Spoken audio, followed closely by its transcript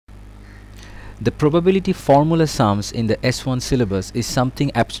The probability formula sums in the S1 syllabus is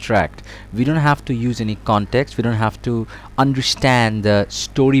something abstract. We don't have to use any context, we don't have to understand the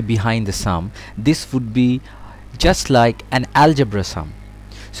story behind the sum. This would be just like an algebra sum.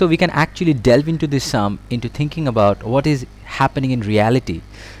 So we can actually delve into this sum, into thinking about what is happening in reality.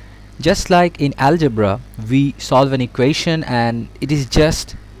 Just like in algebra, we solve an equation and it is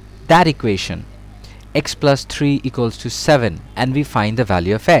just that equation. X plus 3 equals to 7 and we find the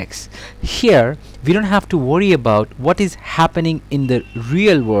value of x. Here we don't have to worry about what is happening in the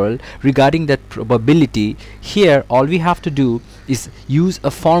real world regarding that probability. Here all we have to do is use a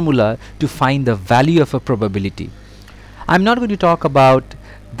formula to find the value of a probability. I'm not going to talk about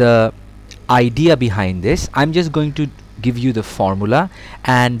the idea behind this. I'm just going to give you the formula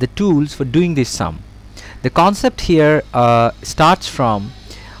and the tools for doing this sum. The concept here starts from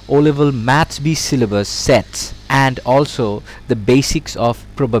O-level Maths B syllabus sets and also the basics of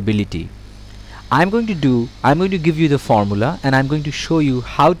probability. I'm going to give you the formula and I'm going to show you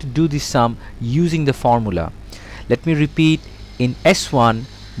how to do this sum using the formula. Let me repeat, in S1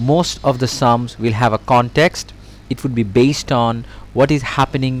 most of the sums will have a context. It would be based on what is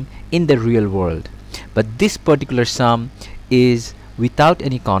happening in the real world, but this particular sum is without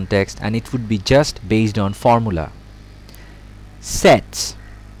any context and it would be just based on formula. Sets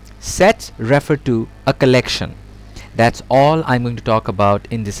refer to a collection. That's all I'm going to talk about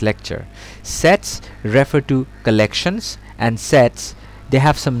in this lecture. Sets refer to collections, and sets, they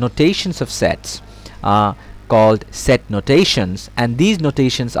have some notations of sets called set notations, and these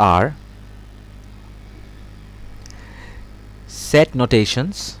notations are set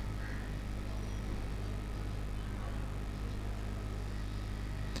notations,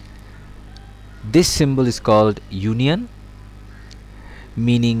 this symbol is called union,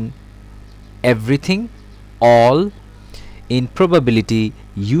 meaning everything, all. In probability,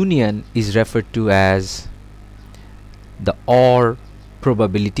 union is referred to as the OR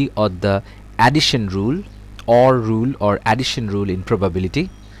probability or the addition rule, OR rule or addition rule in probability.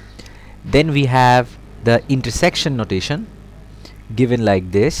 Then we have the intersection notation given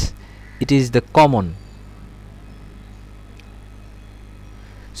like this. It is the common.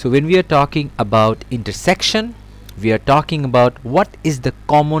 So when we are talking about intersection, we are talking about what is the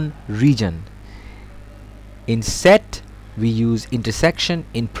common region. In set we use intersection,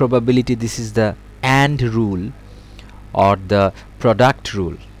 in probability this is the AND rule or the product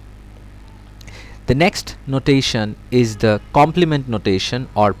rule. The next notation is the complement notation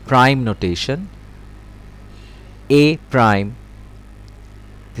or prime notation. A prime,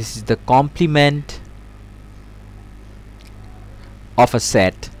 this is the complement of a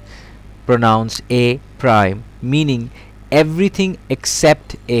set, pronounced A prime, meaning everything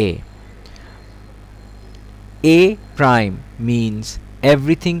except A. A prime means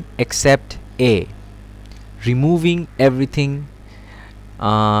everything except A, removing everything,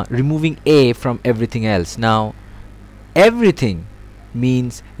 removing A from everything else. Now everything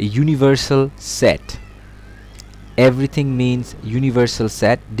means a universal set. Everything means universal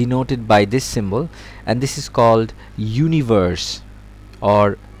set, denoted by this symbol, and this is called universe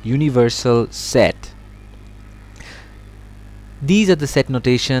or universal set. These are the set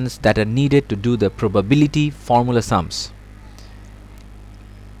notations that are needed to do the probability formula sums.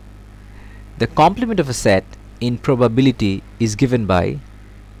 The complement of a set in probability is given by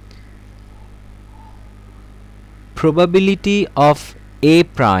probability of A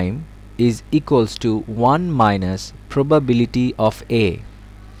prime is equals to 1 minus probability of A.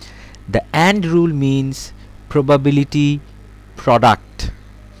 The AND rule means probability product.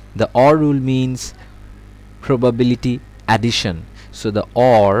 The OR rule means probability addition. So the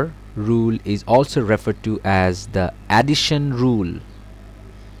OR rule is also referred to as the addition rule.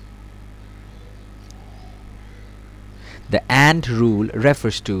 The AND rule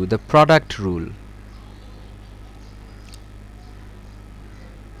refers to the product rule.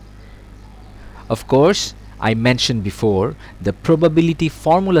 Of course, I mentioned before, the probability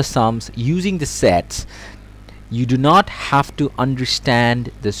formula sums using the sets, you do not have to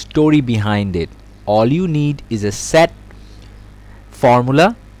understand the story behind it. All you need is a set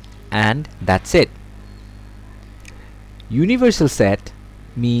formula and that's it. Universal set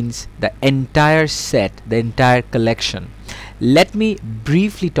means the entire set, the entire collection. Let me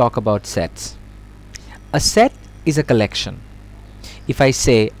briefly talk about sets. A set is a collection. If I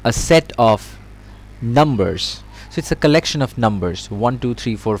say a set of numbers, so it's a collection of numbers 1 2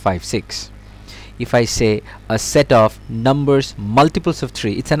 3 4 5 6. If I say a set of numbers multiples of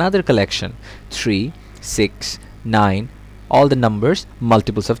 3, it's another collection 3 6 9, all the numbers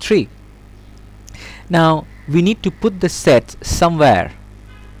multiples of 3. Now we need to put the sets somewhere.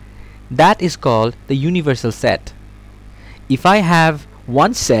 That is called the universal set. If I have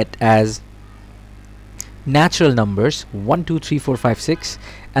one set as natural numbers 1 2 3 4 5 6,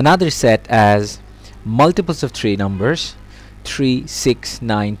 another set as multiples of 3 numbers 3 6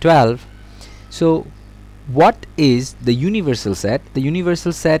 9 12, so what is the universal set? The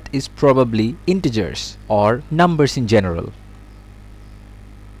universal set is probably integers or numbers in general.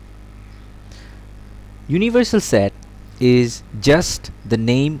 Universal set is just the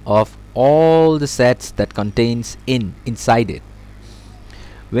name of all the sets that contains inside it.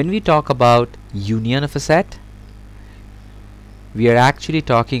 When we talk about union of a set, we are actually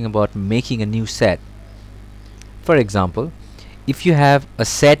talking about making a new set. For example, if you have a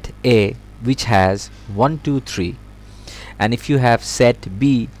set A which has 1 2 3, and if you have set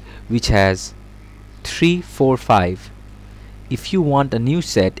B which has 3 4 5, if you want a new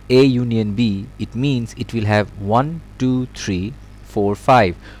set A union B, it means it will have 1 2 3 4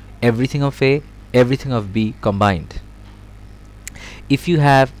 5, everything of A, everything of B combined. If you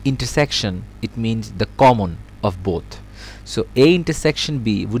have intersection, it means the common of both. So A intersection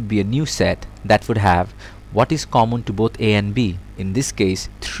B would be a new set that would have what is common to both A and B, in this case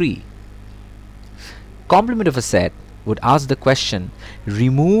 3. Complement of a set would ask the question,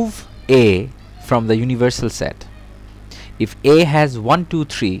 remove A from the universal set. If A has 1 2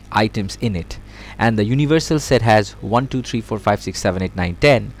 3 items in it and the universal set has 1 2 3 4 5 6 7 8 9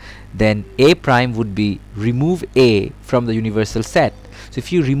 10, then A prime would be remove A from the universal set. So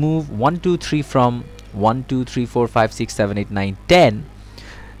if you remove 1 2 3 from 1 2 3 4 5 6 7 8 9 10,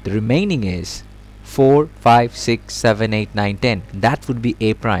 the remaining is 4 5 6 7 8 9 10. That would be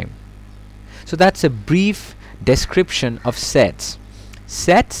A prime. So that's a brief description of sets.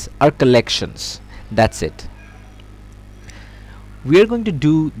 Sets are collections. That's it. We are going to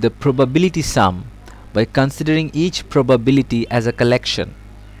do the probability sum by considering each probability as a collection.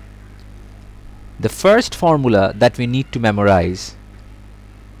 The first formula that we need to memorize,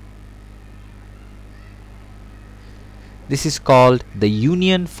 this is called the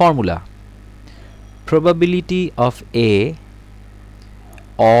union formula. Probability of A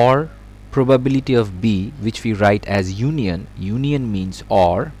or probability of B, which we write as union means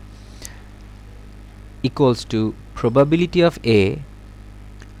or, equals to probability of A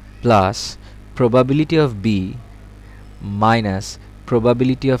plus probability of B minus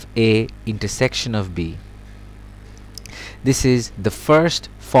probability of A intersection of B. This is the first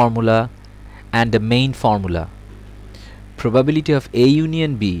formula and the main formula. Probability of A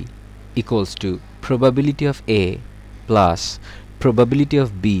union B equals to probability of A plus probability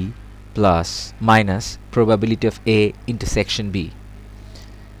of B plus minus probability of A intersection B.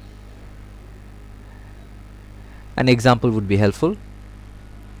 An example would be helpful.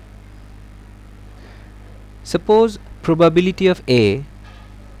 Suppose probability of A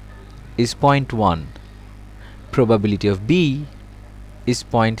is 0.1, probability of B is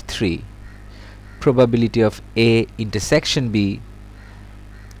 0.3, probability of A intersection B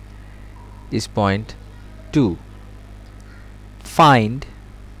is 0.2. Find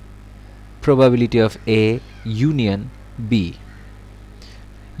probability of A union B.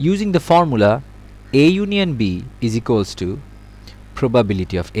 Using the formula, A union B is equals to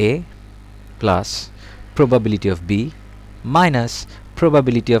probability of A plus probability of B minus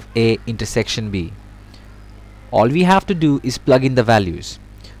probability of A intersection B. All we have to do is plug in the values.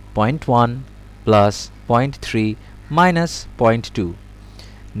 0.1 plus 0.3 minus 0.2.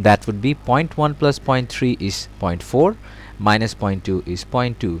 That would be 0.1 plus 0.3 is 0.4 minus 0.2 is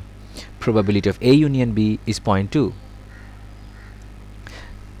 0.2. Probability of A union B is 0.2.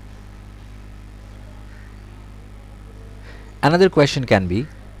 Another question can be,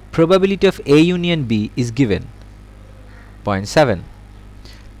 probability of A union B is given 0.7,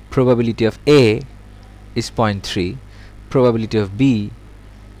 probability of A is 0.3, probability of B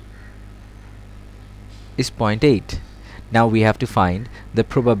is 0.8. Now we have to find the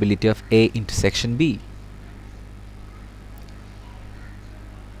probability of A intersection B.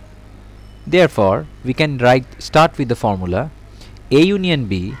 Therefore, we can start with the formula A union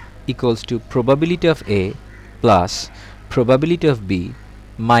B equals to probability of A plus probability of B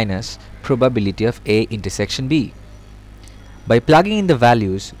minus probability of A intersection B. By plugging in the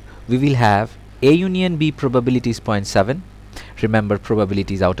values, we will have A union B probability is 0.7. Remember,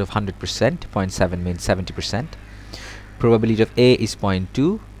 probability is out of 100%, 0.7 means 70%. Probability of A is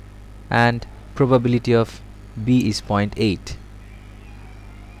 0.2 and probability of B is 0.8.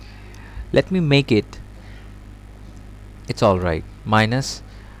 Let me make it, it's alright, minus,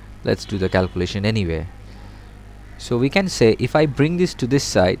 let's do the calculation anyway. So we can say, if I bring this to this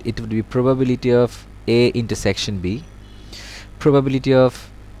side, it would be probability of A intersection B, probability of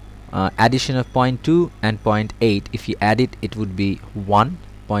addition of 0.2 and 0.8, if you add it, it would be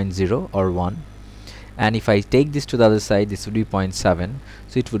 1.0 or 1. And if I take this to the other side, this would be 0.7,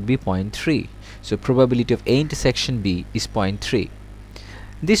 so it would be 0.3. So probability of A intersection B is 0.3.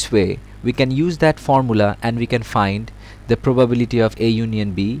 This way we can use that formula and we can find the probability of A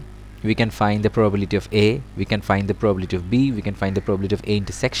union B, we can find the probability of A, we can find the probability of B, we can find the probability of A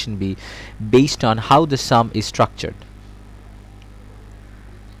intersection B based on how the sum is structured.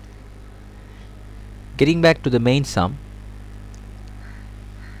 Getting back to the main sum,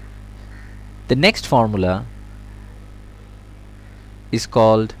 the next formula is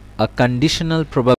called a conditional probability